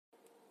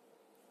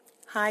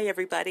Hi,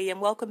 everybody, and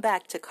welcome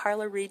back to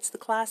Carla Reads the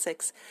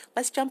Classics.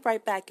 Let's jump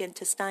right back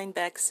into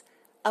Steinbeck's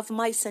Of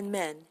Mice and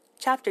Men,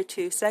 Chapter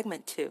 2,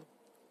 Segment 2.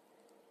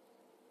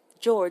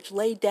 George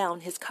laid down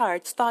his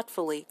cards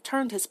thoughtfully,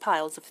 turned his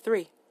piles of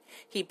 3.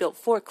 He built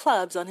 4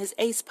 clubs on his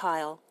ace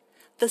pile.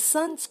 The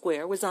sun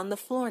square was on the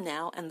floor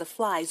now, and the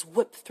flies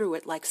whipped through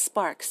it like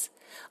sparks.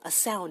 A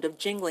sound of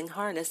jingling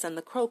harness and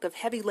the croak of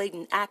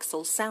heavy-laden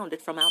axles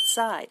sounded from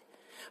outside.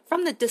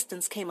 From the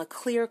distance came a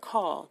clear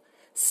call.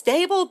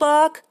 "Stable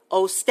Buck!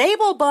 Oh,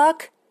 Stable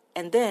Buck!"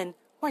 And then,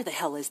 where the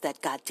hell is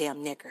that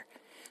goddamn nigger?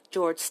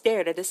 George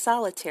stared at his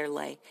solitaire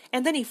lay,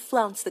 and then he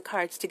flounced the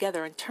cards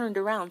together and turned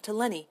around to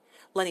Lenny.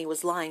 Lenny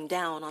was lying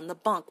down on the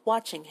bunk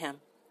watching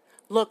him.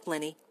 "Look,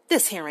 Lenny,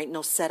 this here ain't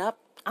no setup.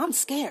 I'm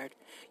scared.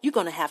 You're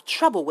gonna have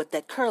trouble with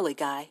that Curly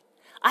guy.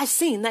 I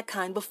seen that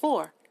kind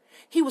before.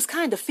 He was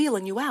kind of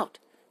feeling you out.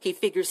 He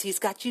figures he's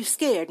got you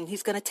scared and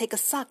he's gonna take a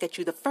sock at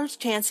you the first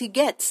chance he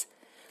gets."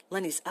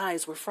 Lenny's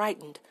eyes were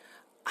frightened.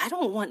 "I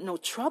don't want no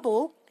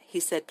trouble," he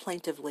said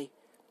plaintively.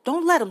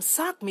 "Don't let him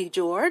sock me,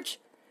 George."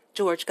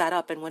 George got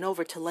up and went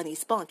over to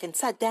Lenny's bunk and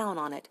sat down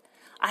on it.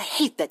 "I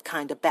hate that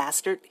kind of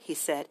bastard," he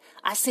said.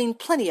 "I seen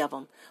plenty of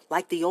 'em.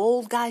 Like the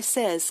old guy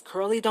says,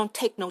 Curly don't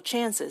take no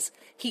chances.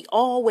 He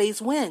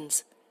always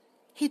wins."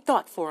 He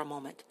thought for a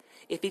moment.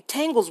 "If he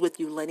tangles with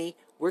you, Lenny,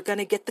 we're going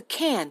to get the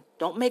can.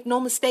 Don't make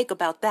no mistake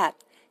about that.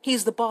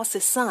 He's the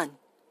boss's son."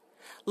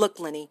 "Look,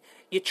 Lenny,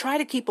 you try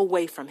to keep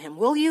away from him,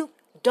 will you?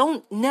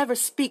 Don't never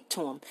speak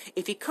to him.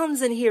 If he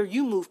comes in here,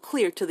 you move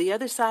clear to the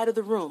other side of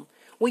the room.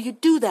 Will you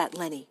do that,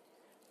 Lenny?"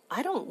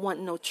 "I don't want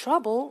no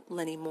trouble,"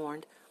 Lenny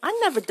mourned. "I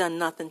never done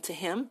nothing to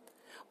him."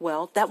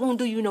 "Well, that won't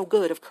do you no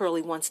good if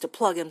Curly wants to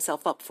plug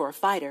himself up for a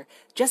fighter.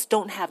 Just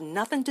don't have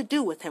nothing to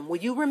do with him.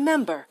 Will you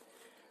remember?"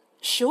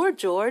 "Sure,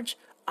 George.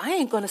 I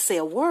ain't going to say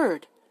a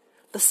word."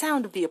 The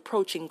sound of the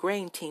approaching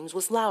grain teams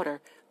was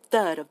louder.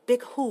 Thud of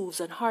big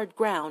hooves on hard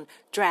ground,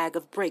 drag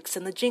of brakes,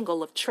 and the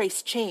jingle of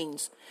traced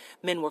chains.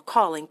 Men were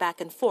calling back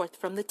and forth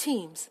from the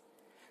teams.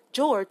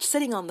 George,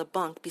 sitting on the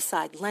bunk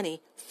beside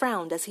Lenny,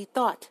 frowned as he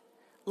thought.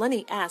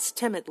 Lenny asked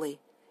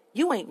timidly,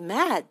 "You ain't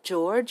mad,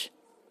 George?"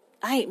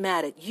 "I ain't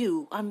mad at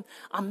you. I'm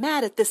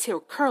mad at this here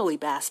Curly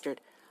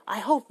bastard. I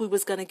hoped we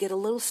was going to get a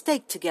little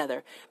stake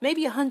together,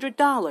 maybe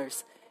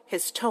 $100.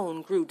 His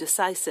tone grew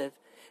decisive.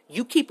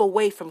 "You keep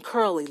away from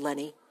Curly,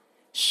 Lenny."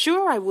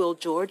 "Sure I will,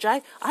 George.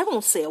 I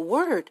won't say a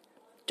word."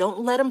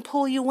 "Don't let him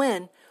pull you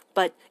in.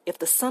 But if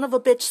the son of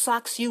a bitch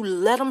socks you,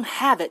 let him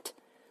have it."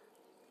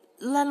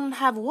 "Let him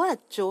have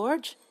what,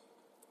 George?"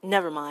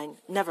 Never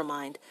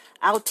mind.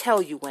 I'll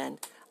tell you when.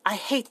 I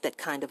hate that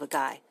kind of a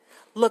guy.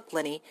 Look,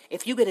 Lenny,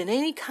 if you get in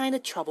any kind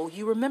of trouble,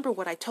 you remember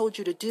what I told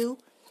you to do?"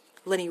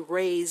 Lenny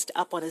raised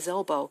up on his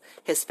elbow,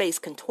 his face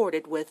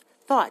contorted with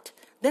thought.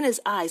 Then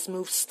his eyes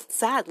moved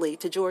sadly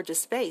to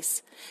George's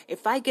face.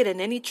 "If I get in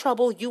any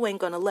trouble, you ain't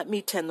going to let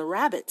me tend the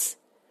rabbits."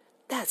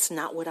 "That's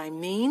not what I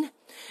mean.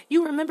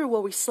 You remember where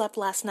we slept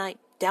last night,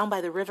 down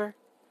by the river?"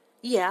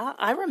 "Yeah,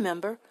 I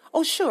remember."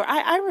 "Oh, sure,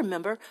 I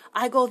remember.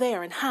 I go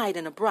there and hide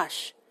in a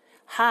brush."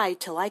 "Hide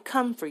till I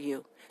come for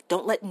you.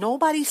 Don't let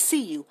nobody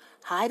see you.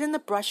 Hide in the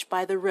brush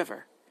by the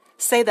river."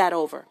 "Say that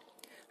over."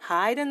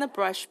 "Hide in the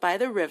brush by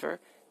the river,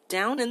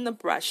 down in the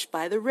brush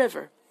by the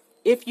river.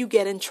 If you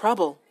get in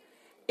trouble."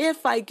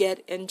 "If I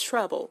get in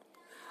trouble."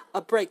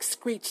 A brake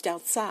screeched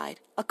outside.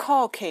 A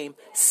call came.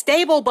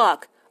 "Stable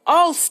Buck!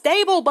 Oh,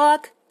 Stable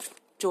Buck!"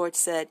 George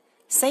said,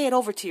 "Say it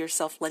over to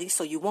yourself, Lenny,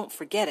 so you won't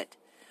forget it."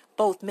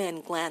 Both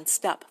men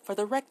glanced up, for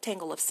the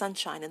rectangle of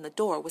sunshine in the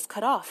door was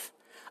cut off.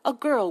 A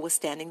girl was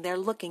standing there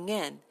looking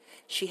in.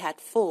 She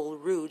had full,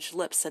 rouged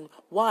lips and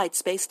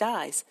wide-spaced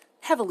eyes,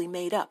 heavily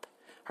made up.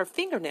 Her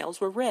fingernails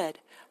were red.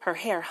 Her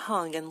hair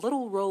hung in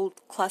little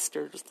rolled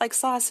clusters like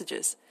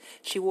sausages.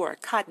 She wore a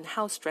cotton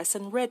house dress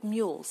and red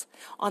mules,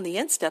 on the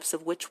insteps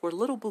of which were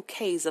little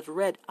bouquets of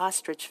red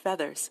ostrich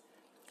feathers.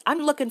 "I'm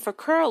looking for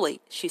Curly,"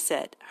 she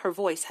said. Her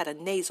voice had a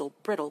nasal,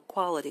 brittle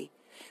quality.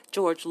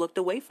 George looked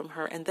away from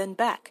her and then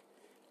back.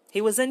 "He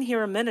was in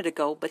here a minute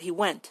ago, but he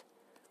went."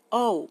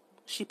 "Oh."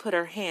 She put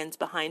her hands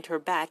behind her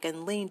back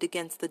and leaned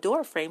against the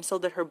door frame so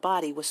that her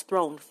body was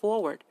thrown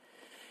forward.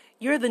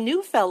 "You're the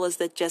new fellas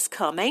that just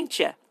come, ain't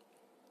you?"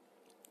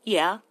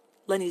 "Yeah."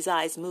 Lenny's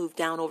eyes moved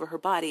down over her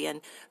body,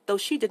 and though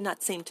she did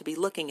not seem to be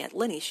looking at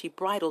Lenny, she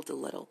bridled a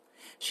little.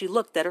 She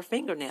looked at her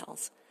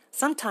fingernails.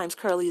 "Sometimes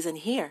Curly's in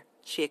here,"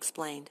 she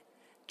explained.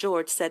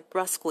 George said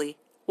brusquely,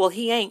 "Well,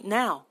 he ain't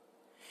now."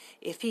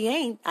 "If he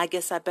ain't, I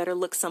guess I better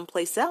look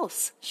someplace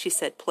else," she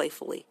said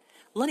playfully.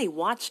 Lenny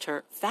watched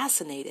her,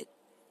 fascinated.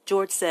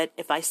 George said,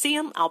 "If I see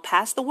him, I'll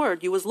pass the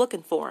word you was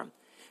looking for him."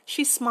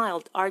 She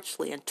smiled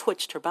archly and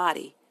twitched her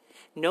body.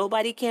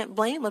 "Nobody can't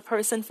blame a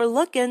person for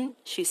looking,"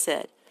 she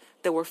said.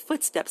 There were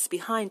footsteps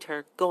behind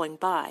her, going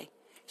by.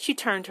 She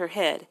turned her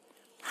head.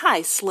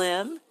 "Hi,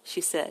 Slim,"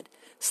 she said.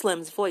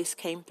 Slim's voice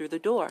came through the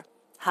door.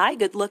 "Hi,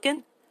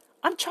 good-looking."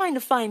 "I'm trying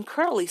to find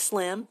Curly,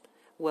 Slim."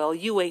 "Well,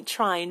 you ain't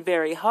trying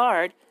very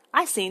hard.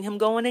 I seen him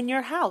going in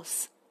your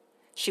house."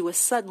 She was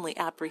suddenly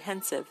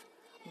apprehensive.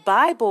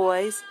 "Bye,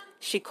 boys."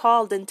 She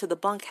called into the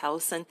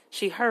bunkhouse, and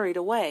she hurried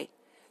away.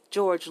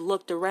 George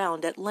looked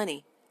around at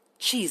Lenny.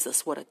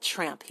 Jesus, what a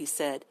tramp, he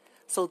said.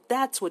 So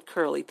that's what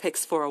Curly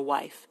picks for a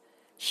wife.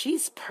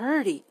 She's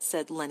purty,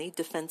 said Lenny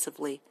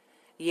defensively.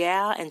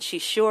 Yeah, and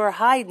she's sure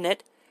hiding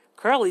it.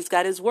 Curly's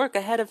got his work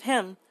ahead of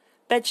him.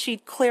 Bet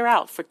she'd clear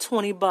out for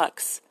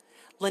 $20.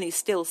 Lenny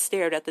still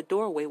stared at the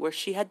doorway where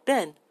she had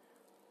been.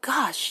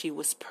 Gosh, she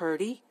was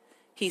purty.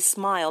 He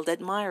smiled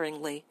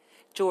admiringly.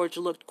 George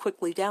looked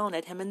quickly down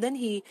at him, and then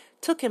he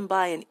took him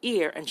by an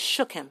ear and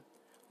shook him.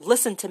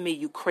 Listen to me,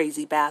 you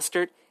crazy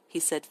bastard, he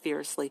said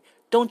fiercely.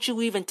 Don't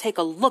you even take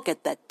a look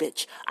at that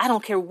bitch. I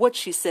don't care what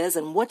she says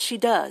and what she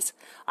does.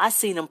 I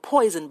seen 'em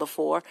poisoned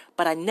before,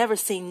 but I never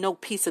seen no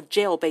piece of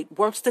jailbait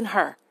worse than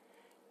her.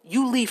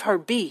 You leave her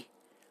be.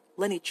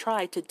 Lenny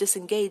tried to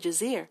disengage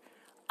his ear.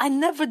 I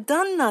never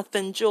done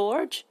nothing,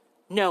 George.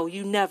 No,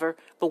 you never,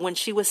 but when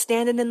she was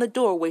standing in the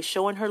doorway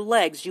showing her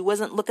legs, you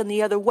wasn't looking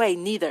the other way,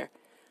 neither.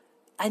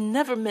 I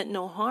never meant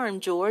no harm,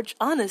 George.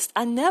 Honest,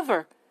 I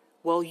never.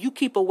 Well, you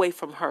keep away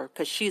from her,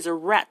 'cause she's a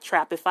rat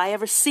trap if I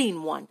ever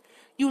seen one.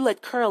 You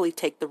let Curly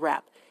take the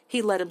rap.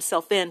 He let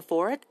himself in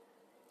for it.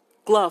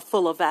 Glove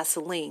full of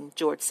Vaseline,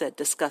 George said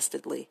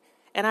disgustedly.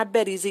 And I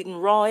bet he's eating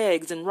raw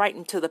eggs and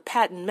writing to the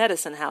patent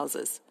medicine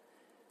houses.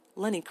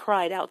 Lenny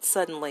cried out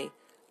suddenly.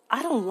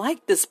 I don't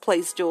like this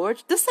place,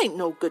 George. This ain't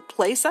no good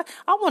place. I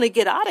want to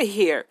get out of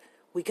here.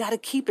 We got to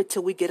keep it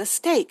till we get a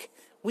steak.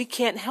 We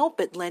can't help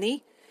it,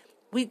 Lenny.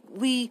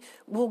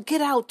 We'll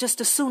get out just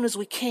as soon as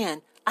we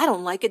can. I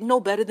don't like it no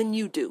better than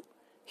you do.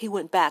 He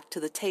went back to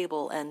the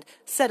table and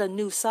set a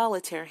new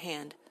solitaire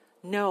hand.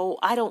 No,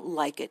 I don't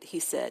like it, he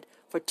said.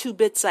 For 2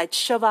 bits I'd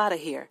shove out of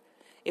here.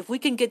 If we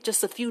can get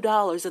just a few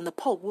dollars in the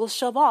poke, we'll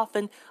shove off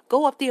and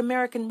go up the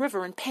American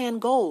River and pan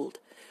gold.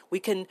 We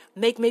can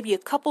make maybe a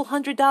couple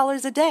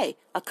 $100 a day,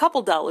 a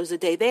couple dollars a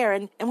day there,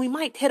 and we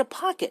might hit a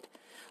pocket.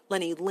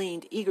 Lenny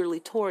leaned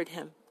eagerly toward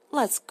him.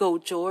 Let's go,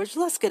 George.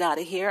 Let's get out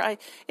of here.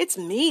 It's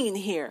mean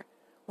here.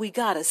 We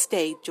gotta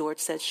stay, George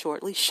said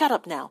shortly. Shut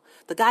up now.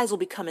 The guys will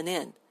be coming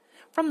in.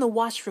 From the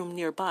washroom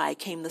nearby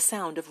came the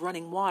sound of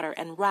running water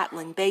and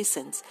rattling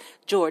basins.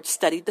 George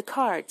studied the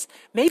cards.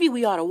 Maybe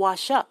we ought to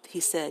wash up, he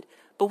said,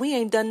 but we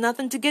ain't done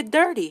nothing to get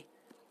dirty.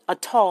 A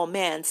tall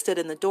man stood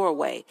in the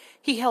doorway.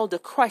 He held a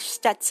crushed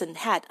Stetson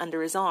hat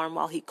under his arm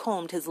while he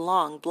combed his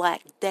long,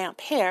 black, damp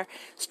hair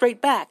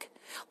straight back.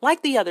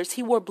 Like the others,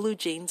 he wore blue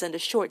jeans and a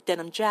short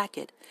denim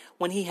jacket.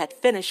 When he had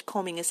finished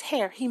combing his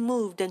hair, he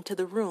moved into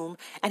the room,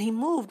 and he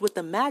moved with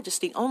the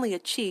majesty only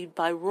achieved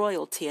by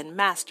royalty and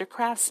master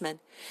craftsmen.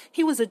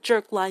 He was a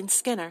jerk-line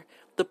skinner,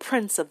 the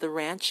prince of the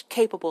ranch,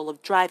 capable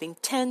of driving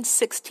 10,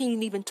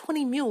 16, even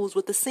 20 mules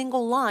with a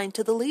single line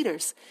to the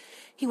leaders.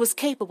 He was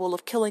capable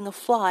of killing a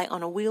fly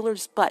on a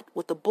wheeler's butt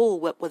with a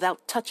bullwhip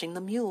without touching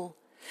the mule.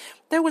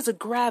 There was a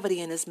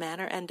gravity in his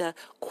manner and a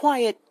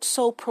quiet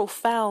so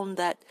profound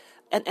that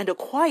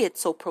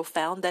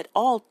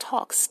all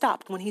talk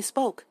stopped when he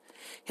spoke.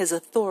 His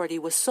authority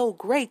was so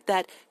great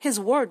that his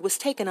word was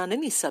taken on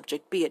any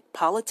subject, be it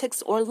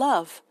politics or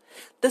love.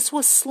 This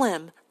was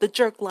Slim, the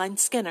jerk-line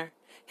skinner.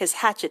 His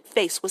hatchet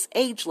face was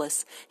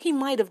ageless. He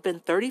might have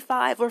been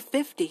 35 or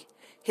 50.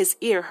 His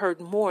ear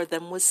heard more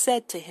than was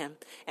said to him,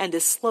 and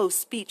his slow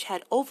speech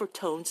had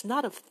overtones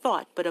not of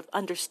thought but of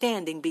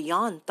understanding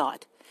beyond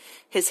thought.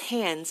 His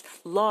hands,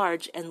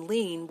 large and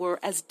lean,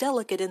 were as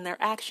delicate in their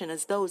action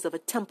as those of a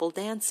temple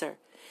dancer.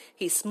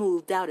 He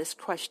smoothed out his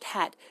crushed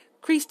hat,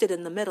 creased it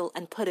in the middle,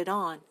 and put it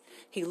on.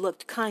 He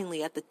looked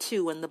kindly at the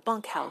two in the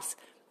bunkhouse.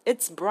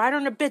 It's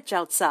brighter'n a bitch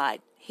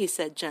outside, he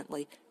said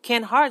gently.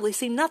 Can't hardly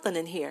see nothing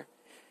in here.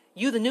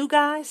 You the new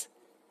guys?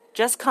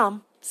 Just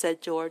come,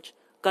 said George.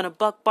 Gonna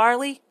buck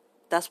barley?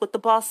 That's what the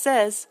boss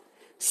says.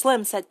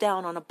 Slim sat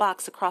down on a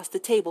box across the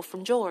table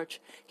from George.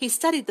 He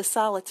studied the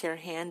solitaire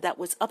hand that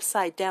was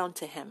upside down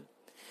to him.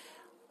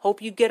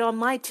 Hope you get on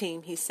my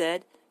team, he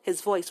said.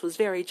 His voice was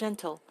very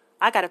gentle.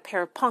 I got a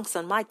pair of punks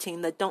on my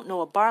team that don't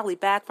know a barley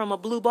bag from a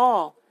blue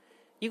ball.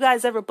 You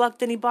guys ever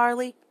bucked any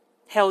barley?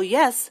 Hell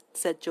yes,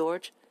 said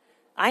George.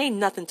 I ain't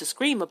nothing to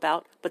scream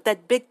about, but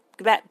that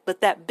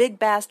big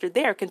bastard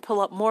there can pull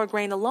up more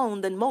grain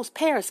alone than most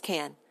pears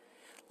can.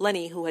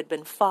 Lenny, who had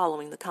been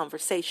following the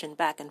conversation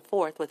back and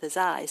forth with his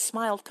eyes,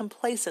 smiled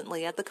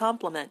complacently at the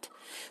compliment.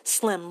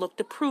 Slim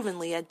looked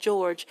approvingly at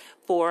George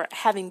for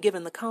having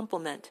given the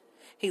compliment.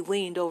 He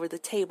leaned over the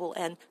table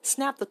and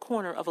snapped the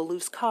corner of a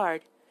loose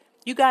card.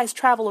 You guys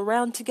travel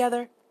around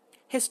together?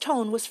 His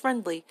tone was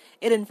friendly.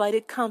 It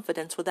invited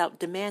confidence without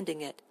demanding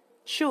it.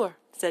 Sure,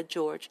 said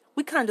George.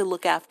 We kind of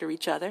look after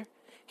each other.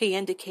 He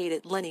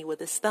indicated Lenny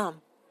with his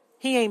thumb.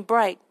 He ain't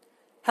bright.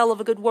 Hell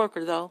of a good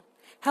worker, though.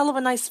 Hell of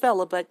a nice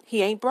fella, but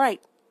he ain't bright.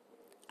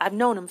 I've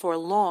known him for a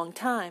long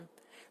time.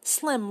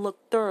 Slim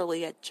looked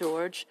thoroughly at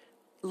George,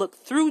 looked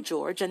through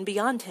George and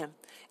beyond him.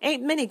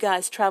 Ain't many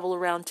guys travel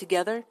around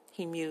together,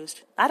 he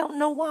mused. I don't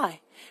know why.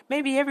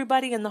 Maybe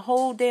everybody in the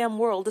whole damn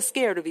world is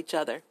scared of each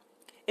other.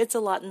 It's a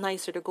lot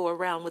nicer to go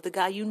around with a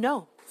guy you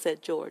know,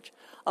 said George.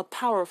 A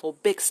powerful,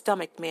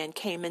 big-stomached man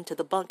came into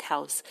the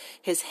bunkhouse.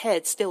 His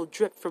head still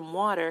dripped from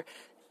water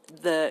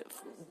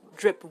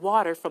dripped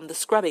water from the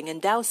scrubbing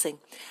and dousing.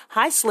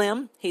 "Hi,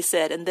 Slim," he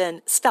said, and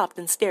then stopped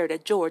and stared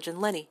at George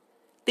and Lenny.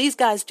 "These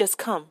guys just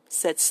come,"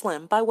 said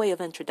Slim, by way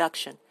of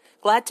introduction.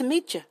 "Glad to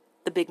meet you,"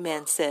 the big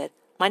man said.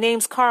 "My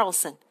name's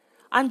Carlson.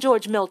 I'm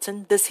George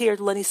Milton, this here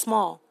Lenny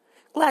Small."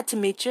 "Glad to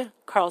meet you,"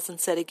 Carlson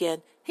said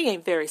again. "He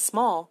ain't very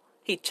small."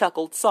 He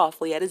chuckled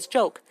softly at his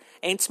joke.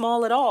 "Ain't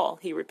small at all,"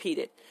 he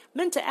repeated.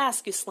 "Meant to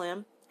ask you,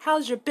 Slim,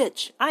 how's your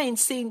bitch? I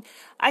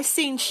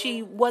seen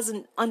she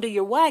wasn't under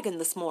your wagon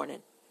this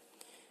morning."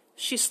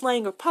 "She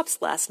slaying her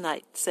pups last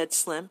night," said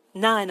Slim.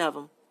 9 of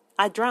 'em.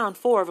 I drowned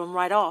 4 of 'em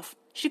right off.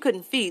 She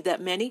couldn't feed that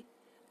many.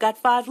 Got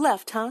 5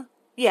 left, huh?"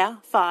 "Yeah,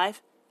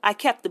 5. I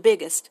kept the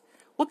biggest.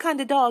 What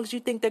kind of dogs you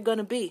think they're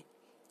gonna be?"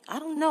 "I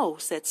don't know,"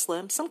 said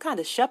Slim. "Some kind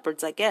of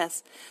shepherds, I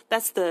guess.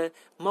 That's the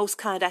most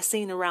kind I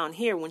seen around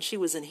here when she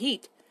was in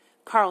heat."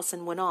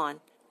 Carlson went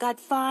on. "Got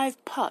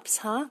 5 pups,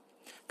 huh?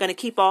 Gonna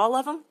keep all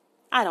of 'em?"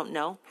 "I don't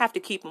know. Have to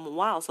keep 'em a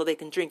while so they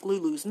can drink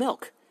Lulu's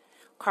milk."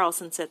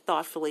 Carlson said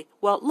thoughtfully,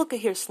 "Well,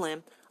 look-a-here,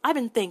 Slim. I've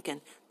been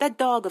thinking. That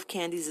dog of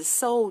Candy's is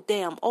so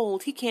damn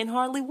old he can't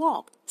hardly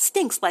walk.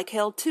 Stinks like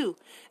hell, too.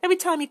 Every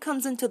time he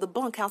comes into the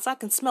bunkhouse, I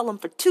can smell him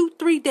for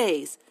 2-3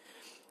 days.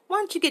 Why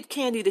don't you get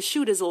Candy to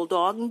shoot his old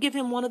dog and give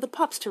him one of the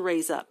pups to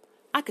raise up?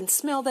 I can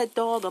smell that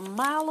dog a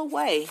mile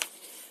away.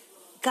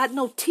 Got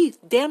no teeth,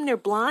 damn near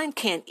blind,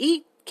 can't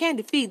eat.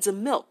 Candy feeds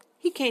him milk.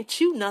 He can't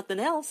chew nothing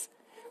else."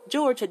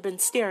 George had been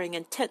staring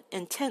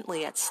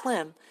intently at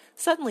Slim.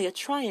 Suddenly a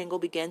triangle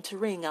began to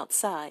ring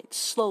outside,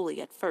 slowly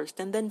at first,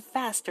 and then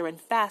faster and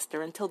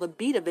faster until the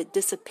beat of it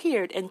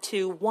disappeared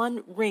into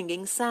one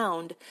ringing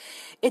sound.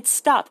 It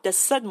stopped as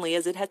suddenly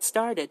as it had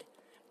started.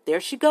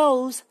 "There she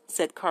goes,"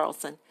 said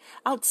Carlson.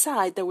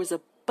 Outside there was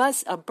a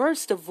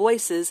burst of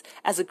voices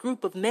as a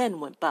group of men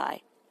went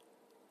by.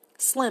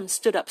 Slim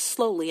stood up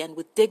slowly and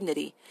with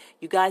dignity.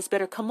 "You guys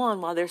better come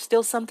on while there's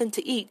still something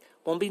to eat.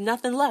 Won't be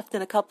nothing left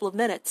in a couple of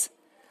minutes."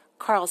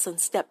 Carlson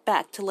stepped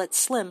back to let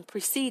Slim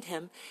precede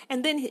him,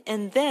 and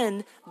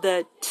then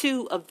the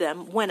 2 of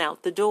them went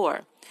out the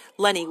door.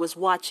 Lenny was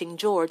watching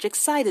George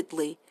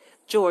excitedly.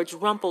 George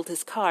rumpled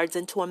his cards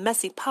into a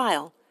messy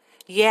pile.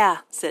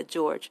 "Yeah," said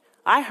George.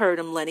 "I heard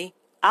him, Lenny.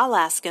 I'll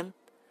ask him."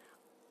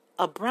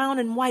 "A brown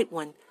and white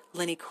one,"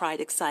 Lenny cried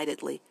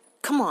excitedly.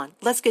 "Come on,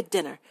 let's get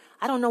dinner.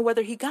 I don't know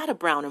whether he got a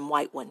brown and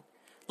white one."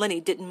 Lenny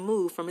didn't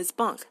move from his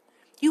bunk.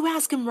 "You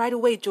ask him right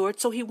away, George,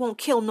 so he won't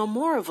kill no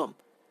more of 'em."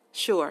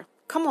 "Sure.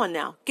 Come on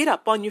now, get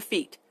up on your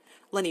feet."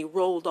 Lenny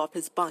rolled off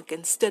his bunk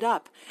and stood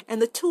up,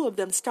 and the 2 of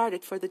them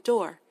started for the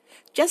door.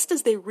 Just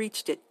as they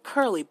reached it,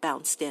 Curly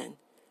bounced in.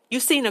 "You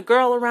seen a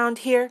girl around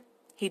here?"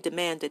 he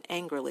demanded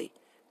angrily.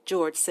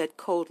 George said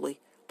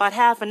coldly, "About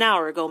half an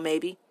hour ago,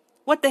 maybe."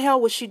 "What the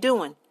hell was she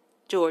doing?"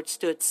 George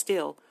stood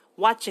still,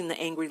 watching the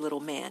angry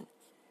little man.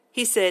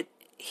 He said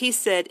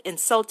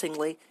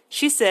insultingly,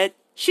 She said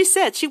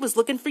she was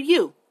looking for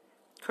you."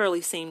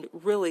 Curly seemed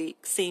really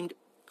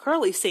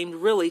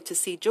to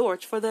see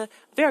George for the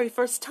very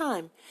first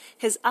time.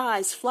 His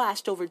eyes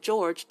flashed over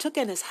George, took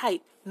in his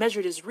height,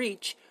 measured his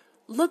reach,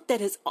 looked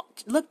at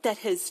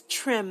his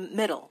trim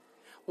middle.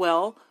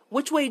 "Well,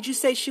 which way did you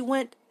say she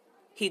went?"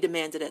 he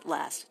demanded at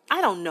last.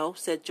 "I don't know,"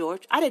 said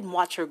George. "I didn't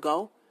watch her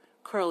go."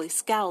 Curly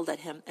scowled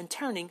at him and,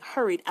 turning,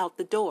 hurried out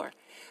the door.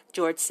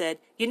 George said,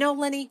 "You know,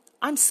 Lenny,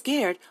 I'm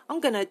scared. I'm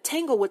going to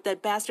tangle with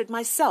that bastard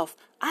myself.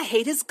 I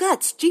hate his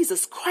guts.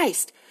 Jesus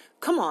Christ.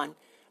 Come on.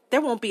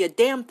 There won't be a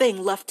damn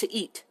thing left to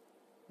eat."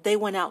 They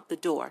went out the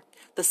door.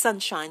 The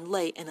sunshine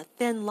lay in a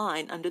thin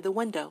line under the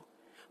window.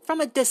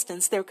 From a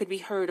distance there could be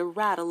heard a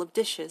rattle of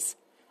dishes.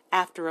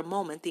 After a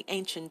moment the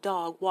ancient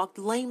dog walked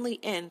lamely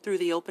in through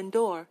the open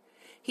door.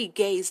 He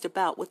gazed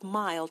about with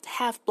mild,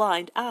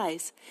 half-blind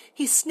eyes.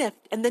 He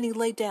sniffed, and then he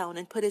lay down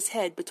and put his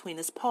head between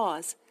his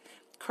paws.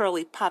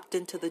 Curly popped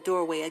into the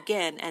doorway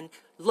again and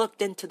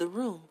looked into the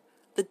room.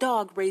 The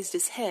dog raised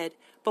his head,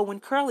 but when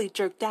Curly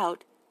jerked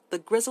out, the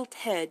grizzled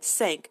head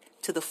sank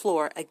to the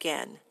floor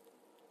again.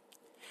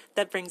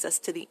 That brings us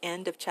to the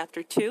end of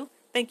Chapter 2.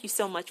 Thank you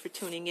so much for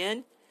tuning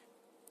in.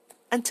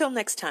 Until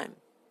next time.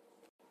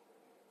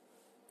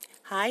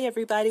 Hi,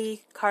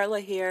 everybody.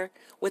 Carla here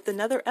with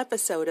another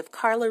episode of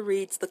Carla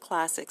Reads the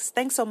Classics.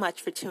 Thanks so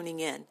much for tuning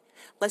in.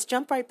 Let's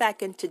jump right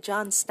back into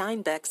John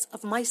Steinbeck's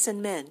Of Mice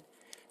and Men.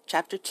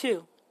 Chapter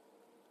 2.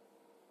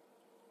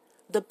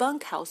 The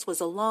bunkhouse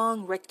was a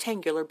long,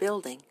 rectangular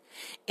building.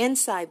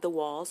 Inside the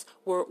walls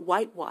were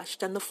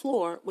whitewashed and the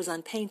floor was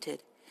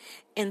unpainted.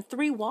 In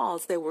 3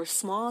 walls there were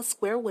small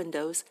square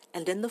windows,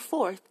 and in the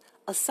 4th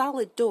a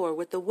solid door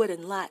with a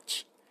wooden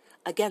latch.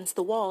 Against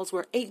the walls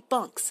were 8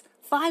 bunks,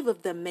 5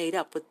 of them made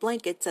up with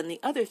blankets and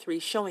the other 3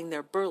 showing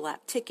their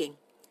burlap ticking.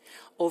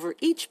 Over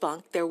each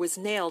bunk there was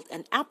nailed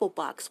an apple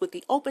box with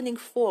the opening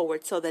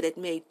forward so that it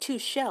made 2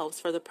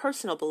 shelves for the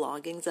personal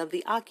belongings of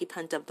the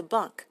occupant of the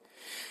bunk.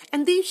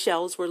 And these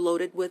shelves were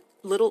loaded with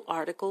little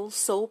articles,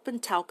 soap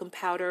and talcum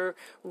powder,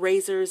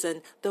 razors,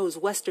 and those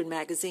Western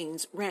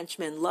magazines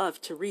ranchmen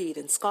love to read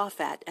and scoff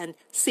at and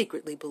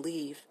secretly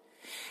believe.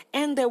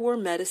 And there were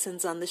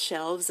medicines on the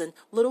shelves and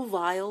little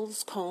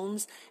vials,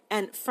 combs,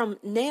 and from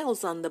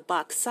nails on the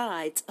box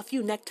sides, a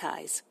few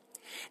neckties.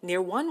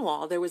 Near one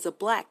wall there was a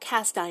black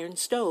cast-iron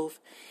stove,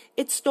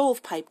 its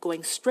stovepipe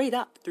going straight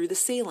up through the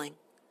ceiling.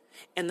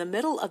 In the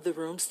middle of the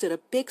room stood a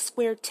big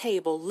square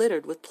table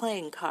littered with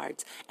playing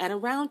cards, and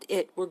around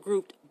it were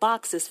grouped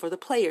boxes for the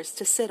players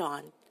to sit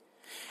on.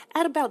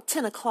 At about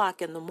 10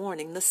 o'clock in the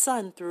morning, the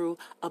sun threw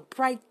a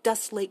bright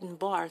dust-laden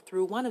bar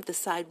through one of the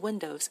side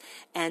windows,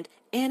 and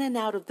in and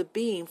out of the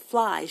beam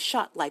flies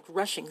shot like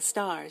rushing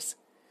stars.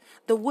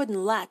 The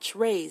wooden latch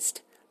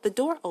raised, the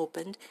door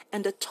opened,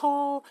 and a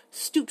tall,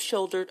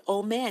 stoop-shouldered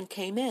old man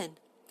came in.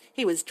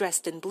 He was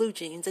dressed in blue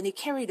jeans, and he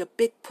carried a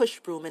big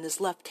push-broom in his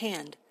left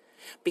hand.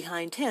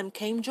 Behind him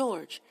came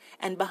George,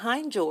 and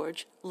behind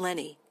George,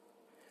 Lenny.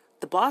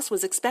 "The boss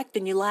was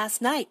expecting you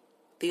last night,"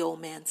 the old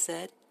man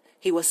said.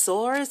 "He was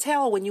sore as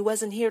hell when you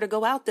wasn't here to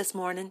go out this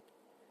morning."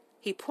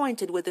 He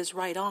pointed with his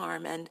right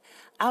arm, and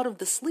out of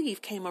the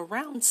sleeve came a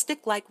round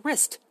stick-like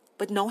wrist,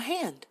 but no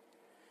hand.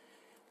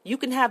 "You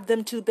can have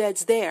them 2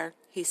 beds there,"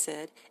 he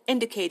said,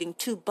 indicating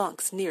 2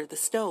 bunks near the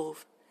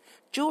stove.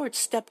 George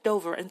stepped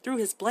over and threw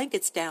his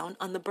blankets down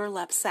on the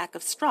burlap sack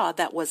of straw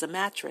that was a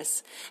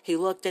mattress. He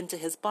looked into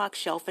his box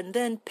shelf and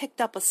then picked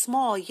up a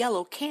small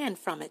yellow can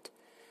from it.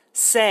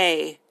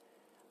 "Say,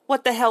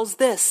 what the hell's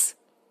this?"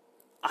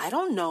 "I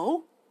don't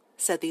know,"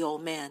 said the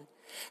old man.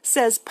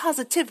 "Says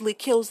positively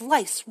kills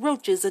lice,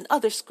 roaches, and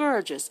other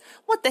scourges.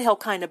 What the hell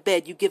kind of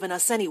bed you giving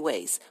us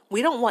anyways?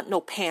 We don't want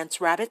no pants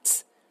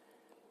rabbits."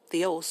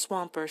 The old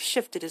swamper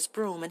shifted his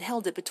broom and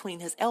held it between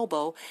his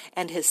elbow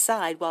and his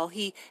side while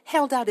he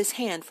held out his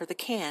hand for the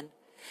can.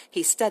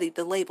 He studied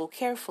the label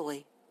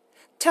carefully.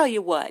 "Tell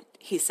you what,"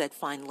 he said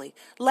finally,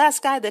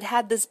 "last guy that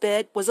had this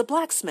bed was a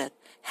blacksmith.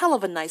 Hell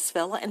of a nice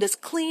fella, and as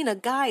clean a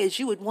guy as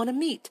you would want to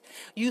meet.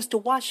 Used to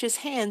wash his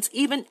hands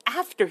even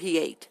after he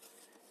ate."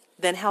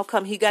 "Then how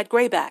come he got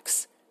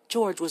graybacks?"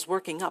 George was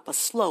working up a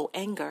slow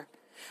anger.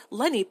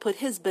 Lenny put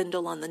his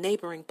bindle on the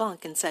neighboring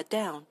bunk and sat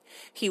down.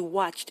 He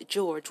watched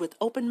George with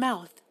open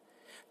mouth.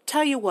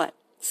 "Tell you what,"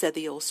 said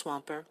the old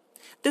swamper,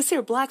 "this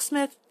here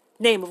blacksmith,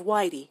 name of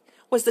Whitey,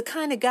 was the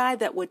kind of guy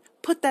that would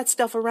put that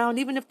stuff around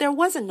even if there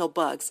wasn't no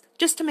bugs,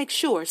 just to make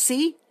sure,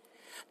 see?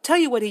 Tell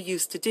you what he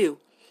used to do.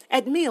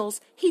 At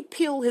meals, he'd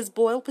peel his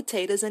boiled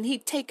potatoes and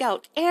he'd take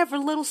out every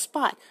little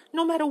spot,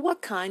 no matter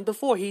what kind,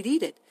 before he'd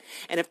eat it.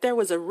 And if there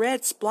was a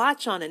red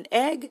splotch on an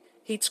egg,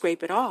 he'd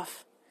scrape it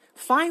off.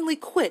 Finally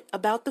quit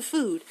about the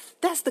food.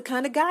 That's the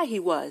kind of guy he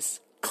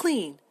was.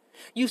 Clean.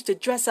 Used to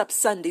dress up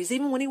Sundays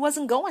even when he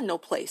wasn't going no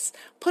place.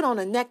 Put on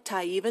a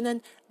necktie even,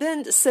 and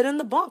then sit in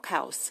the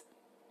bunkhouse."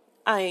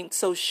 "I ain't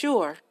so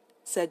sure,"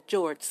 said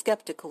George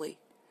skeptically.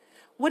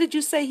 "What did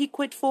you say he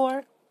quit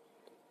for?"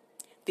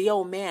 The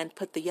old man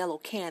put the yellow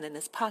can in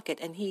his pocket,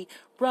 and he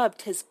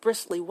rubbed his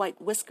bristly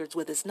white whiskers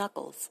with his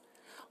knuckles.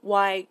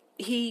 "Why,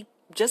 he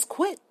just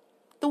quit,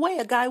 the way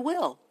a guy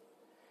will.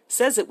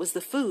 Says it was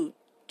the food.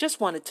 Just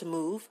wanted to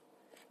move.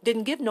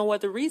 Didn't give no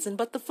other reason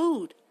but the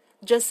food.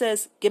 Just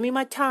says, 'Give me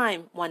my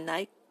time,' one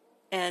night,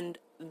 and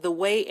the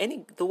way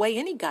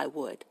any guy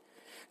would."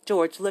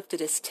 George lifted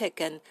his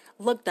stick and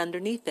looked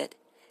underneath it.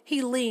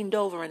 He leaned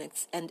over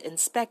and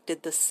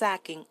inspected the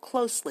sacking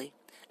closely.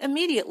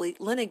 Immediately,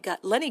 Lenny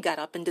got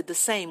up and did the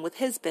same with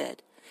his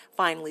bed.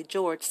 Finally,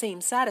 George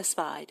seemed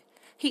satisfied.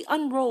 He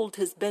unrolled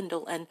his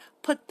bindle and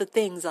put the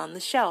things on the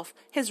shelf,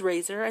 his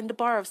razor and a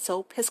bar of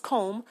soap, his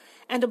comb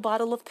and a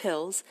bottle of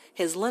pills,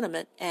 his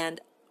liniment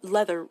and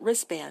leather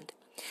wristband.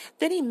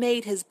 Then he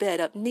made his bed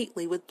up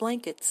neatly with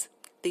blankets.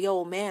 The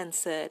old man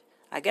said,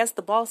 "I guess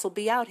the boss'll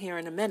be out here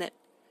in a minute.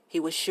 He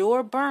was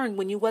sure burned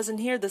when you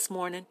wasn't here this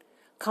morning.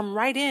 Come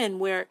right in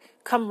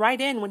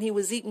when he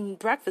was eating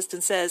breakfast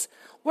and says,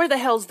 'Where the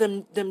hell's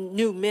them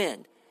new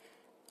men?'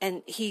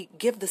 And he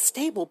give the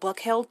stable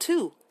buck hell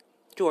too."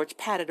 George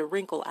patted a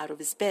wrinkle out of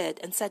his bed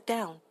and sat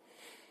down.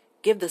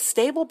 "Give the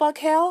stable buck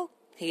hell?"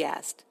 he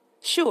asked.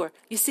 "Sure.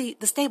 You see,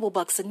 the stable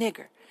buck's a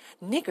nigger."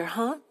 "Nigger,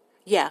 huh?"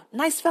 "Yeah,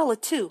 nice fella,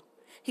 too.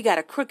 He got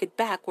a crooked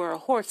back where a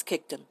horse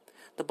kicked him.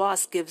 The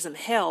boss gives him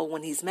hell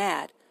when he's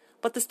mad.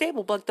 But the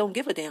stable buck don't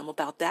give a damn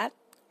about that.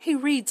 He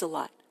reads a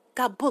lot.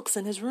 Got books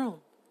in his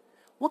room."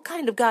 "What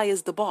kind of guy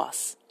is the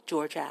boss?"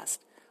 George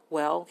asked.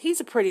 "Well, he's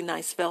a pretty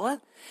nice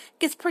fella.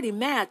 Gets pretty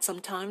mad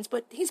sometimes,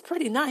 but he's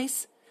pretty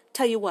nice.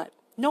 Tell you what,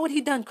 know what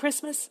he done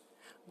Christmas?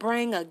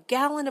 Brang a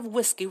gallon of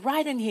whiskey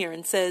right in here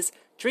and says,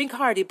 'Drink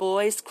hearty,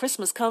 boys.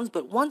 Christmas comes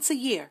but once a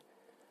year.'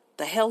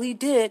 The hell he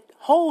did.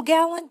 Whole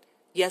gallon?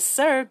 Yes,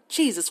 sir.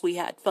 Jesus, we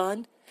had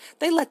fun.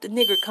 They let the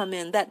nigger come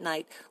in that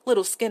night.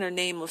 Little Skinner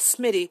name of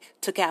Smitty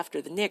took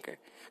after the nigger.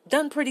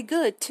 Done pretty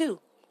good, too.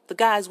 The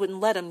guys wouldn't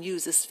let him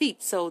use his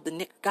feet, so the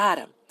nigger got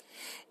him.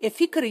 If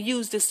he could have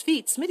used his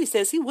feet, Smitty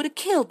says he would have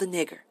killed the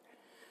nigger.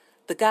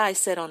 The guy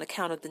said on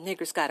account of the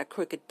nigger's got a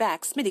crooked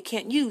back, Smitty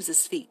can't use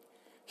his feet."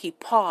 He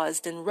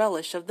paused in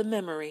relish of the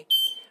memory.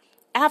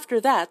 "After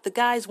that, the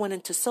guys went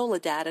into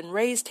Soledad and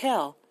raised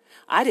hell.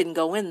 I didn't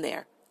go in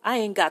there. I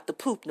ain't got the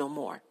poop no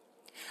more."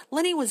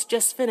 Lenny was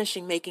just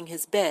finishing making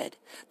his bed.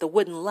 The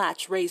wooden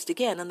latch raised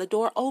again and the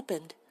door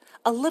opened.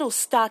 A little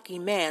stocky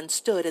man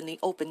stood in the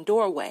open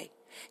doorway.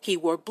 He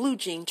wore blue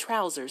jean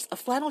trousers, a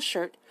flannel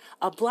shirt,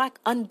 a black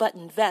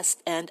unbuttoned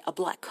vest, and a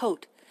black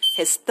coat.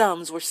 His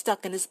thumbs were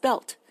stuck in his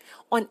belt,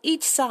 on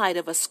each side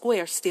of a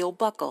square steel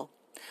buckle.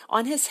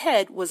 On his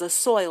head was a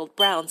soiled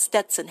brown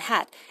Stetson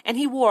hat, and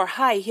he wore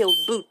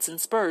high-heeled boots and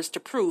spurs to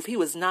prove he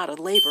was not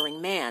a laboring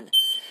man.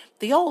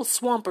 The old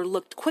swamper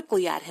looked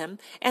quickly at him,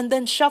 and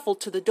then shuffled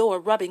to the door,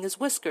 rubbing his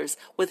whiskers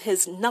with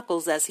his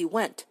knuckles as he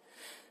went.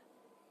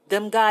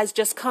 "Them guys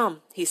just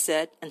come," he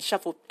said, and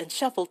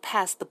shuffled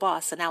past the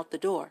boss and out the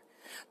door.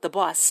 The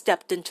boss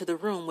stepped into the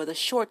room with a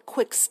short,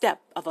 quick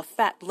step of a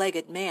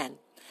fat-legged man.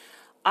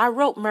 "I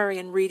wrote Murray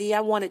and Reedy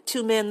I wanted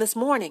 2 men this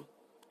morning.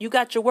 You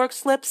got your work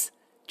slips?"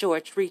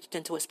 George reached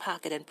into his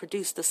pocket and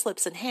produced the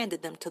slips and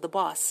handed them to the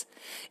boss.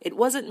 "It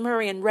wasn't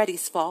Murray and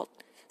Reddy's fault.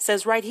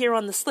 Says right here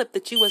on the slip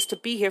that you was to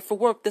be here for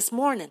work this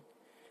morning."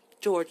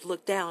 George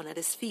looked down at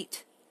his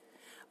feet.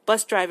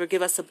 "Bus driver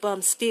give us a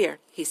bum steer,"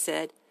 he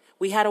said.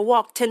 "We had to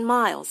walk 10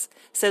 miles.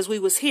 Says we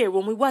was here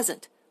when we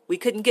wasn't. We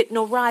couldn't get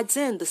no rides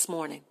in this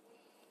morning."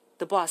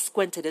 The boss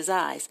squinted his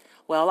eyes.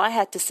 "Well, I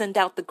had to send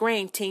out the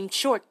grain team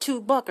short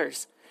 2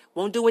 buckers.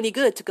 Won't do any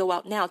good to go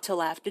out now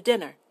till after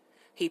dinner."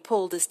 He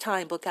pulled his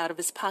time book out of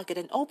his pocket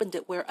and opened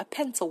it where a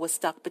pencil was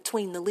stuck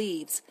between the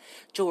leaves.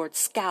 George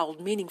scowled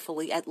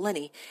meaningfully at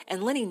Lenny,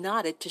 and Lenny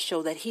nodded to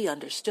show that he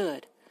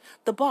understood.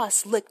 The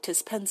boss licked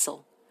his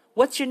pencil.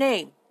 "What's your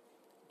name?"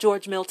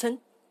 "George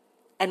Milton."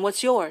 "And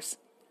what's yours?"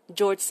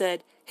 George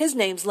said, "His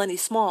name's Lenny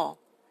Small."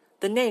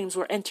 The names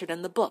were entered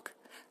in the book.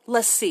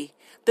 "Let's see.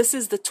 This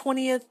is the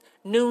 20th,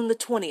 noon the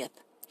 20th.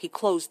 He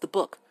closed the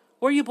book.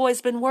 "Where you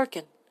boys been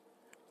working?"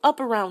 "Up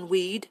around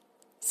Weed,"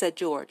 said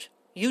George.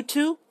 "You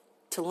too?"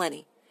 To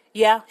Lenny.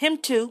 "Yeah, him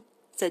too,"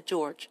 said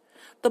George.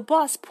 The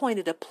boss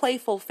pointed a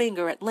playful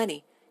finger at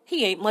Lenny.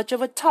 "He ain't much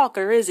of a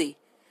talker, is he?"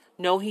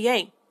 "No, he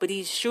ain't, but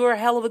he's sure a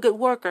hell of a good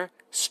worker.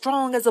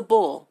 Strong as a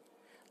bull."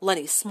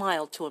 Lenny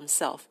smiled to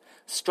himself.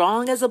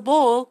 "Strong as a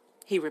bull,"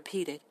 he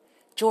repeated.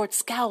 George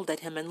scowled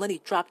at him, and Lenny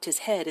dropped his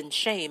head in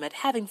shame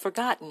at having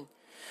forgotten.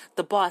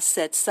 The boss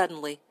said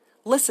suddenly,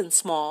 "Listen,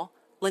 Small."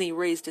 Lenny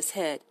raised his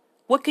head.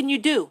 "What can you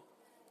do?"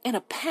 In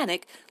a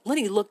panic,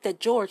 Lenny looked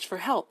at George for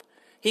help.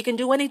 "He can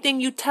do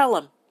anything you tell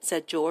him,"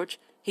 said George.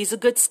 "He's a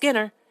good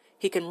skinner.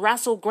 He can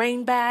wrestle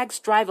grain bags,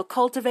 drive a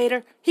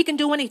cultivator. He can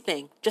do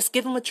anything. Just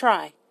give him a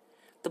try."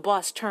 The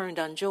boss turned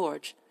on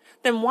George.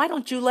 "Then why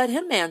don't you let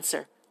him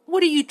answer?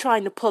 What are you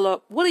trying to pull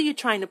up? What are you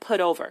trying to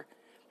put over?"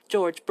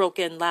 George broke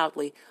in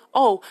loudly.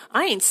 "Oh,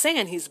 I ain't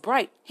saying he's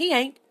bright. He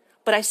ain't.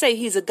 But I say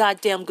he's a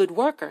goddamn good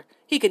worker.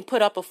 He can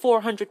put up a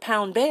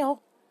 400-pound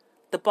bale."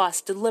 The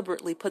boss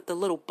deliberately put the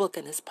little book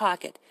in his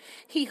pocket.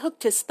 He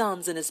hooked his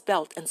thumbs in his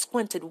belt and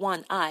squinted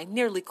one eye,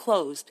 nearly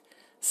closed.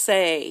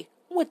 "Say,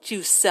 what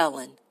you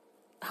sellin'?"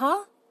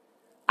 "Huh?"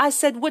 "I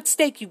said, what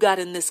stake you got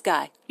in this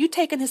guy? You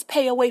taking his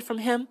pay away from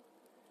him?"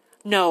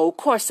 "No,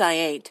 course I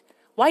ain't.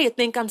 Why you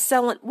think I'm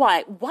selling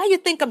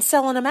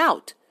him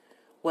out?"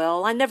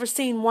 "Well, I never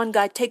seen one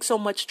guy take so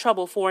much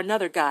trouble for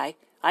another guy.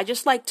 I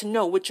just like to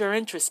know what your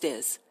interest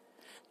is."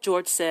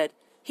 George said,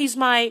 "He's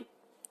my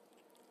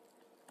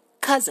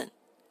cousin.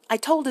 I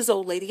told his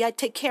old lady I'd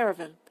take care of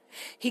him.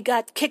 He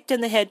got kicked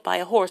in the head by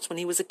a horse when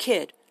he was a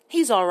kid.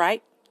 He's all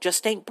right,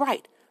 just ain't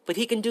bright, but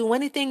he can do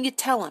anything you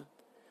tell him."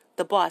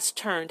 The boss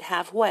turned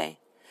halfway.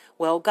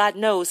 "Well, God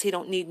knows he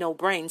don't need no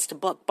brains to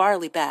buck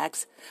barley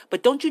bags.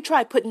 But don't you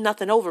try putting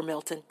nothing over,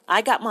 Milton.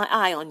 I got my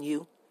eye on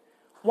you."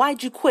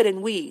 "Why'd you quit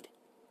in Weed?"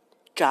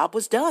 "Job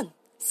was done,"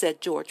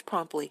 said George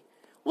promptly.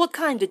 "What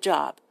kind of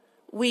job?"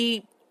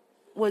 "We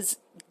was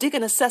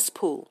digging a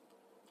cesspool."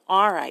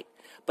 "All right.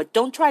 But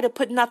don't try to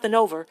put nothing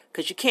over,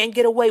 'cause you can't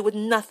get away with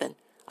nothing.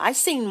 I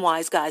seen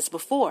wise guys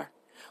before.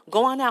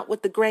 Go on out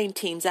with the grain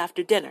teams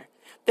after dinner.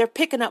 They're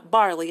picking up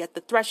barley at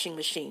the threshing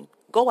machine.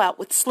 Go out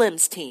with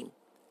Slim's team."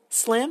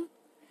 "Slim?"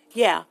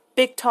 "Yeah,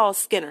 big tall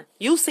Skinner.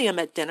 You'll see him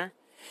at dinner."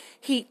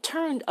 He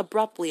turned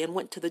abruptly and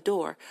went to the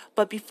door,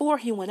 but before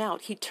he went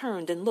out he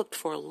turned and looked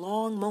for a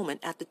long moment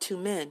at the 2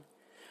 men.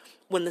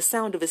 When the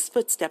sound of his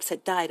footsteps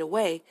had died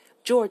away,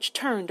 George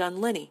turned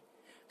on Lenny.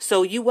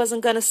 "So you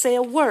wasn't going to say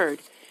a word?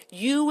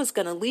 You was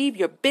going to leave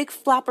your big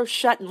flapper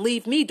shut and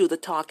leave me do the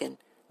talking?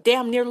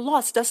 Damn near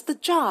lost us the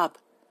job."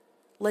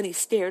 Lenny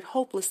stared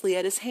hopelessly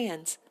at his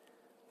hands.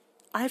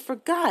 "I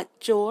forgot,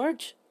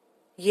 George."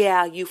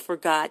 "Yeah, you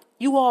forgot.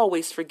 You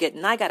always forget,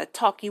 and I got to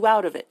talk you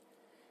out of it."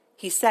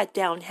 He sat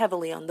down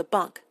heavily on the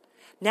bunk.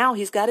 "Now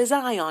he's got his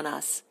eye on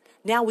us.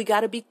 Now we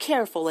got to be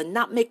careful and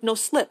not make no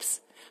slips.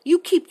 You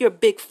keep your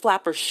big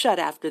flapper shut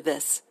after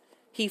this."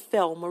 He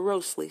fell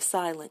morosely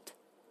silent.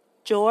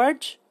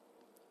 "George,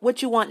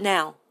 what you want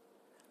now?"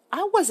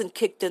 "I wasn't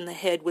kicked in the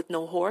head with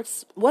no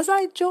horse, was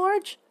I,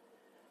 George?"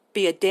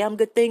 "Be a damn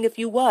good thing if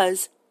you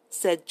was,"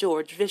 said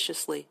George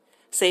viciously.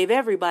 "Save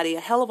everybody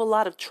a hell of a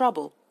lot of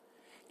trouble."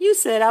 "You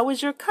said I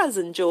was your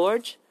cousin,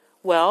 George."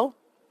 "Well,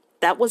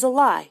 that was a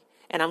lie,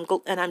 and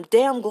I'm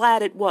damn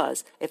glad it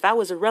was. If I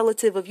was a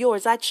relative of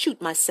yours, I'd shoot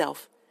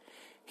myself."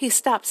 He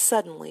stopped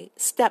suddenly,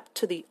 stepped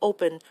to the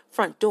open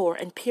front door,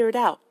 and peered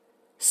out.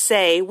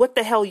 "Say, what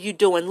the hell you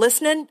doing,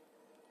 listening?"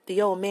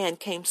 The old man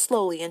came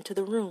slowly into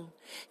the room.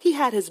 He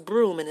had his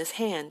broom in his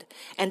hand,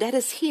 and at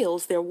his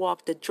heels there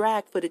walked a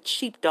drag-footed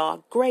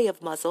sheepdog, gray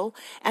of muzzle,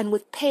 and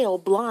with pale,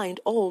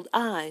 blind old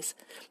eyes.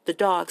 The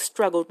dog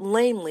struggled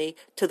lamely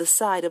to the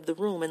side of the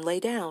room and lay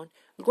down,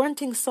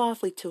 grunting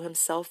softly to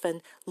himself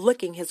and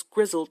licking his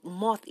grizzled,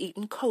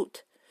 moth-eaten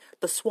coat.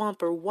 The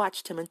swamper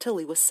watched him until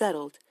he was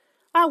settled.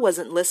 "I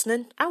wasn't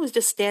listening. I was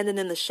just standing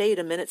in the shade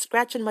a minute,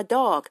 scratching my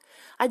dog.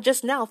 I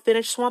just now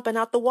finished swamping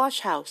out the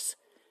wash-house."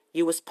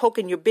 "You was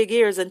poking your big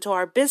ears into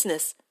our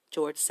business,"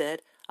 George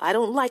said. "I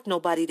don't like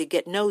nobody to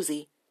get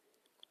nosy."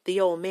 The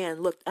old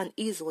man looked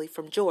uneasily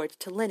from George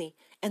to Lenny,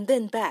 and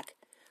then back.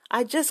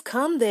 "I just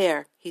come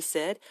there," he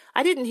said.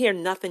 "I didn't hear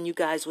nothing you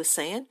guys was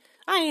saying.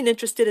 I ain't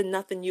interested in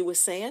nothing you was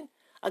saying.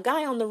 A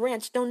guy on the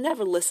ranch don't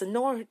never listen,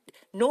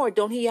 nor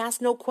don't he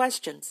ask no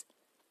questions."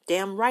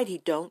 "Damn right he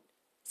don't,"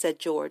 said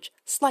George,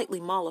 slightly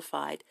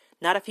mollified.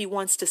 "Not if he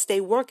wants to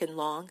stay working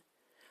long."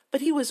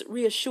 But he was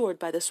reassured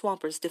by the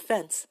swamper's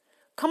defense.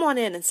 "Come on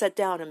in and sit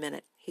down a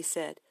minute," he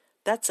said.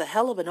 "That's a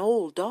hell of an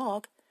old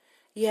dog."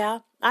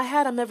 "Yeah, I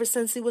had him ever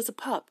since he was a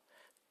pup.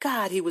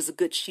 God, he was a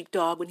good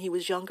sheepdog when he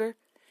was younger."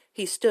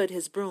 He stood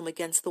his broom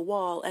against the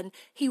wall, and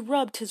he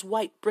rubbed his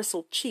white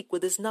bristled cheek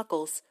with his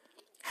knuckles.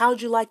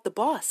 "How'd you like the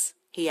boss?"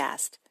 he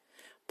asked.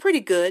 "Pretty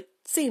good.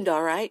 Seemed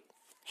all right."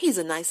 "He's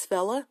a nice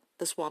fella,"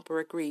 the swamper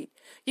agreed.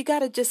 "You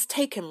gotta just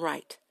take him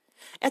right."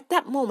 At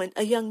that moment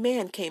a young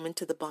man came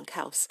into the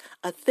bunkhouse,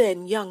 a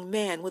thin young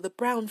man with a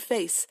brown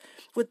face,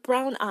 with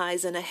brown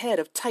eyes and a head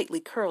of tightly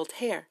curled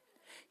hair.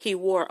 He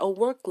wore a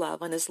work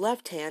glove on his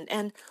left hand,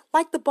 and,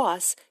 like the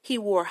boss, he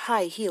wore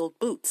high-heeled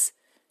boots.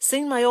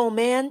 "Seen my old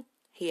man?"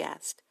 he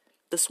asked.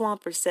 The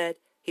swamper said,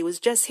 "He was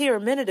just here a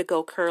minute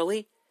ago,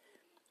 Curly.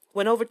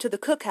 Went over to the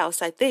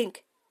cookhouse, I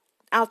think."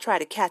 "I'll try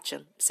to catch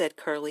him," said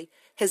Curly.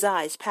 His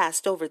eyes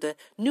passed over the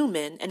new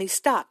men, and he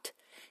stopped.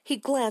 He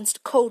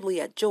glanced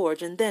coldly at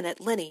George and then at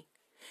Lenny.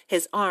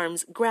 His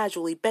arms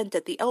gradually bent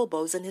at the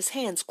elbows and his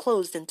hands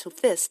closed into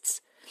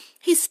fists.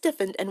 He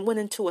stiffened and went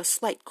into a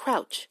slight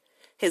crouch.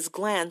 His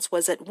glance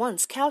was at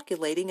once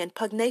calculating and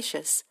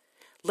pugnacious.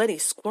 Lenny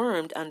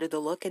squirmed under the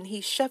look, and he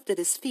shifted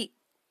his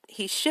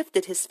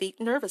feet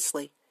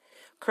nervously.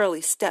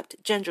 Curly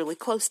stepped gingerly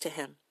close to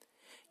him.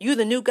 "You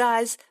the new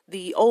guys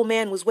the old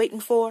man was waiting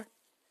for?"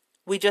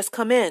 "We just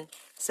come in,"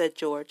 said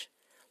George.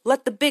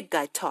 "Let the big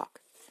guy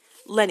talk."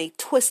 Lenny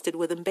twisted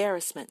with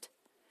embarrassment.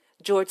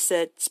 George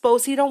said,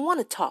 "S'pose he don't want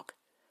to talk."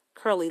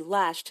 Curly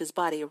lashed his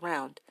body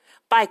around.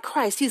 "By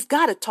Christ, he's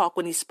got to talk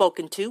when he's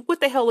spoken to.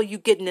 What the hell are you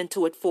getting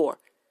into it for?"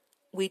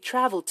 "We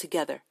traveled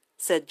together,"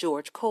 said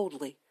George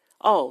coldly.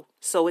 "Oh,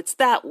 so it's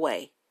that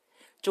way."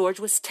 George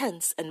was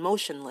tense and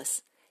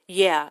motionless.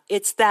 "Yeah,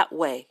 it's that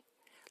way."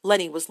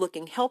 Lenny was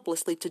looking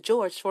helplessly to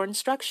George for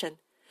instruction.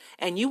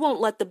 "And you won't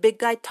let the big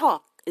guy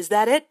talk, is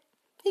that it?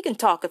 He can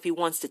talk if he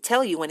wants to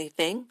tell you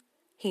anything."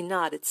 He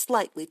nodded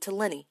slightly to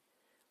Lenny.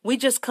 "We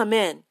just come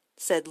in,"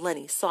 said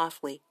Lenny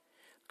softly.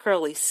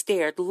 Curly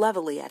stared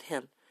levelly at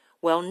him.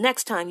 "Well,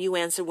 next time you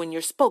answer when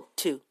you're spoke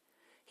to."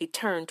 He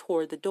turned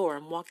toward the door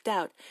and walked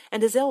out,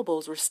 and his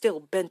elbows were still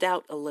bent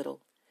out a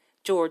little.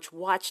 George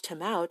watched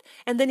him out,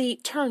 and then he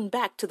turned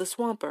back to the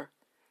swamper.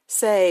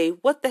 "Say,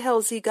 what the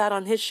hell's he got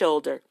on his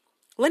shoulder?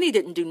 Lenny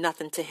didn't do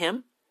nothing to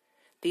him."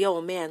 The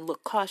old man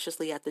looked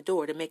cautiously at the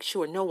door to make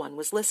sure no one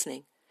was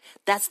listening.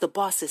 "That's the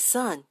boss's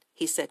son,"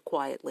 he said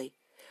quietly.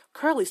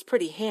 "Curly's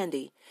pretty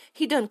handy.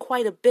 He done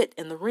quite a bit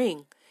in the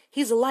ring.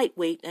 He's a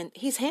lightweight, and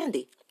he's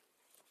handy."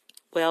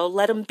 "Well,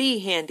 let him be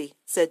handy,"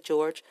 said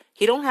George.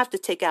 "He don't have to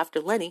take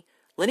after Lenny.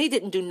 Lenny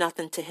didn't do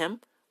nothing to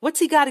him. What's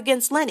he got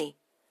against Lenny?"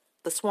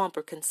 The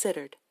swamper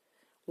considered.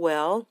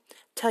 "Well,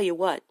 tell you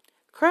what,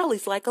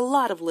 Curly's like a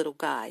lot of little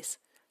guys.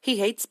 He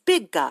hates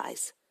big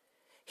guys.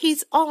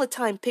 He's all the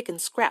time picking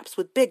scraps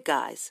with big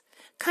guys.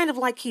 Kind of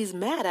like he's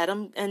mad at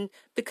 'em, and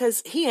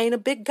because he ain't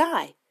a big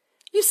guy.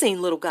 You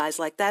seen little guys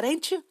like that,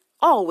 ain't you?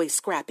 Always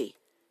scrappy."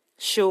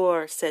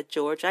 "Sure," said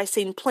George. "I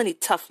seen plenty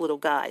tough little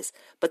guys.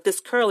 But this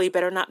Curly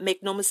better not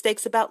make no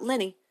mistakes about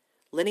Lenny.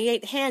 Lenny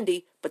ain't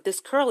handy, but this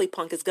Curly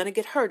punk is going to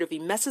get hurt if he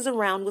messes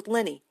around with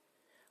Lenny."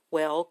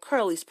 "Well,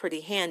 Curly's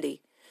pretty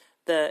handy,"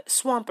 the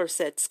swamper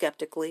said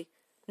skeptically.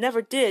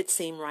 "Never did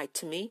seem right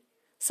to me.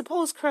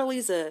 Suppose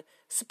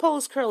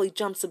Curly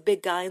jumps a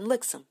big guy and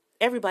licks him.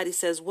 Everybody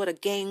says what a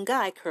game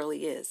guy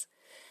Curly is.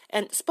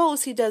 And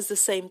suppose he does the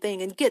same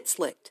thing and gets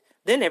licked.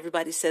 Then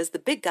everybody says the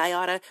big guy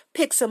ought to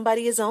pick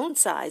somebody his own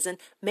size, and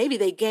maybe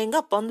they gang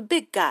up on the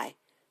big guy.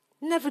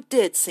 Never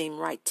did seem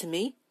right to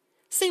me.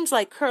 Seems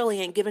like Curly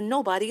ain't giving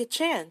nobody a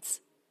chance."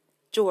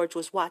 George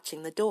was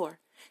watching the door.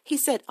 He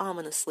said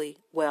ominously,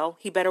 "Well,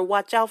 he better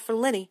watch out for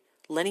Lenny.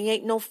 Lenny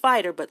ain't no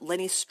fighter, but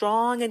Lenny's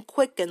strong and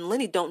quick, and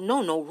Lenny don't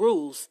know no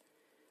rules."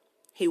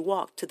 He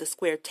walked to the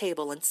square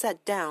table and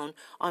sat down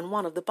on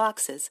one of the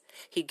boxes.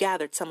 He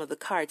gathered some of the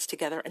cards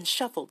together and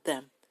shuffled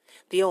them.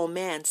 The old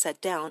man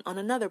sat down on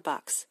another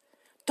box.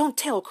 "Don't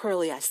tell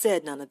Curly I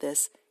said none of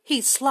this.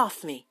 He'd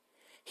slough me.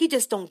 He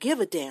just don't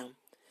give a damn.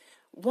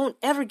 won't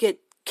ever get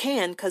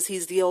canned because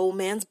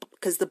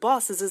the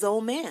boss is his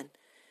old man.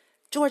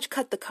 George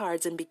cut the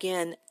cards and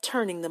began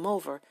turning them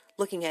over,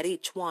 looking at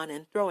each one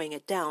and throwing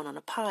it down on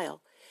a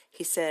pile.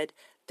 He said,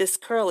 "This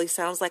Curly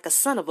sounds like a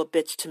son of a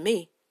bitch to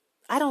me.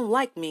 I don't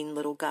like mean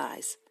little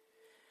guys."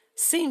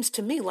 "Seems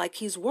to me like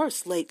he's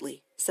worse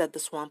lately," said the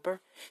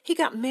swamper. "He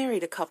got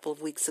married a couple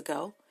of weeks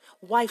ago.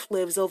 Wife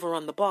lives over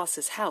on the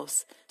boss's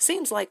house.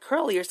 Seems like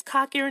Curlier's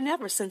cockier than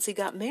ever since he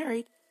got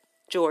married."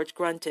 George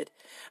grunted.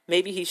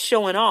 "Maybe he's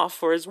showing off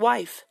for his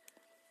wife."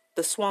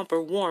 The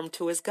swamper warmed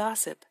to his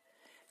gossip.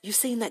 "You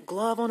seen that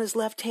glove on his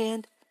left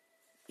hand?"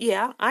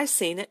 "Yeah, I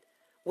seen it."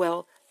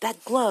 "Well,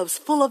 that glove's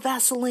full of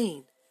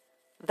Vaseline."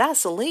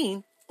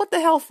 "Vaseline? What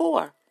the hell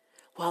for?"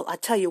 "Well, I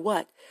tell you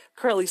what,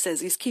 Curly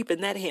says he's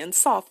keeping that hand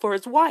soft for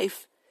his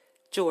wife."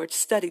 George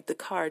studied the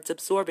cards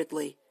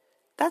absorbedly.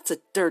 "That's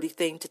a dirty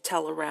thing to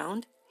tell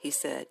around," he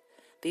said.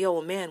 The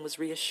old man was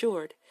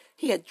reassured.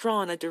 He had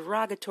drawn a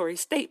derogatory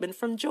statement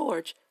from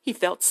George. He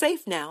felt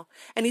safe now,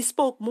 and he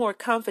spoke more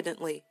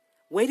confidently.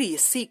 "Wait till you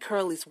see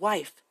Curly's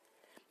wife."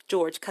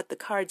 George cut the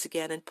cards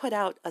again and put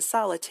out a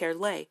solitaire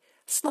lay,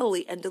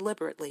 slowly and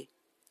deliberately.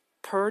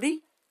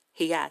 "Purty?"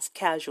 he asked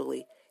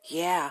casually.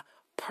 "Yeah,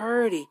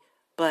 purty,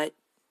 but—"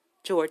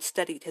 George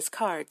studied his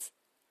cards.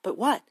 "But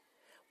what?"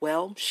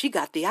 "Well, she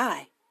got the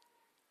eye."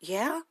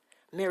 "Yeah?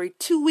 Married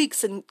 2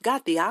 weeks and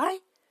got the eye?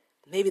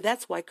 Maybe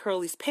that's why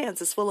Curly's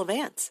pants is full of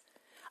ants.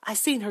 I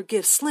seen her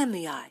give Slim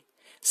the eye.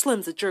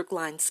 Slim's a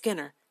jerk-line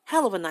skinner.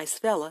 Hell of a nice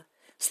fella.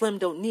 Slim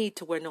don't need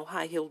to wear no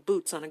high-heeled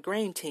boots on a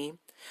grain team.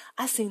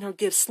 I seen her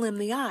give Slim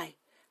the eye.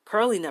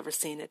 Curly never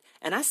seen it,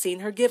 and I seen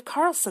her give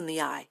Carlson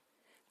the eye."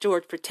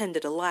 George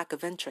pretended a lack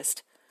of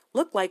interest.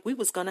 "Looked like we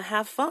was going to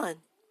have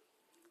fun."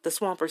 The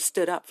swamper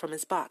stood up from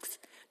his box.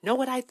 "Know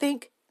what I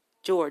think?"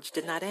 George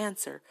did not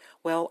answer.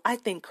 "Well, I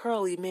think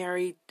Curly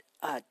married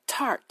a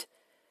tart."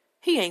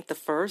 "He ain't the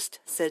first,"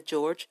 said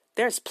George.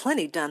 "There's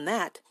plenty done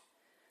that."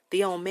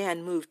 The old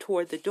man moved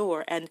toward the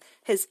door, and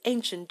his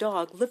ancient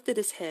dog lifted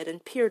his head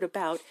and peered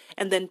about,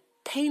 and then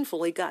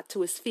painfully got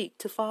to his feet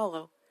to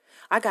follow.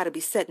 "I gotta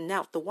be setting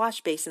out the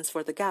wash basins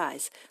for the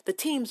guys. The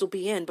teams will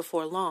be in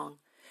before long.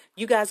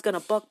 You guys gonna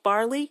buck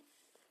barley?"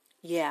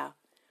 "Yeah."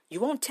 "You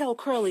won't tell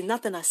Curly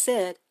nothing I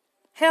said?"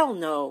 "Hell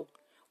no."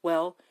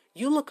 "Well,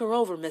 you look her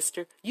over,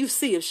 mister. You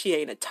see if she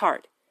ain't a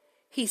tart."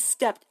 He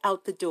stepped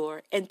out the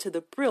door into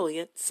the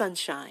brilliant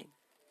sunshine.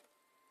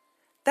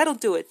 That'll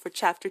do it for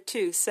Chapter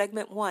 2,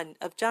 Segment 1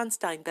 of John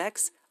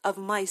Steinbeck's Of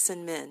Mice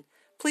and Men.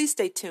 Please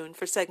stay tuned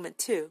for Segment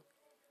 2.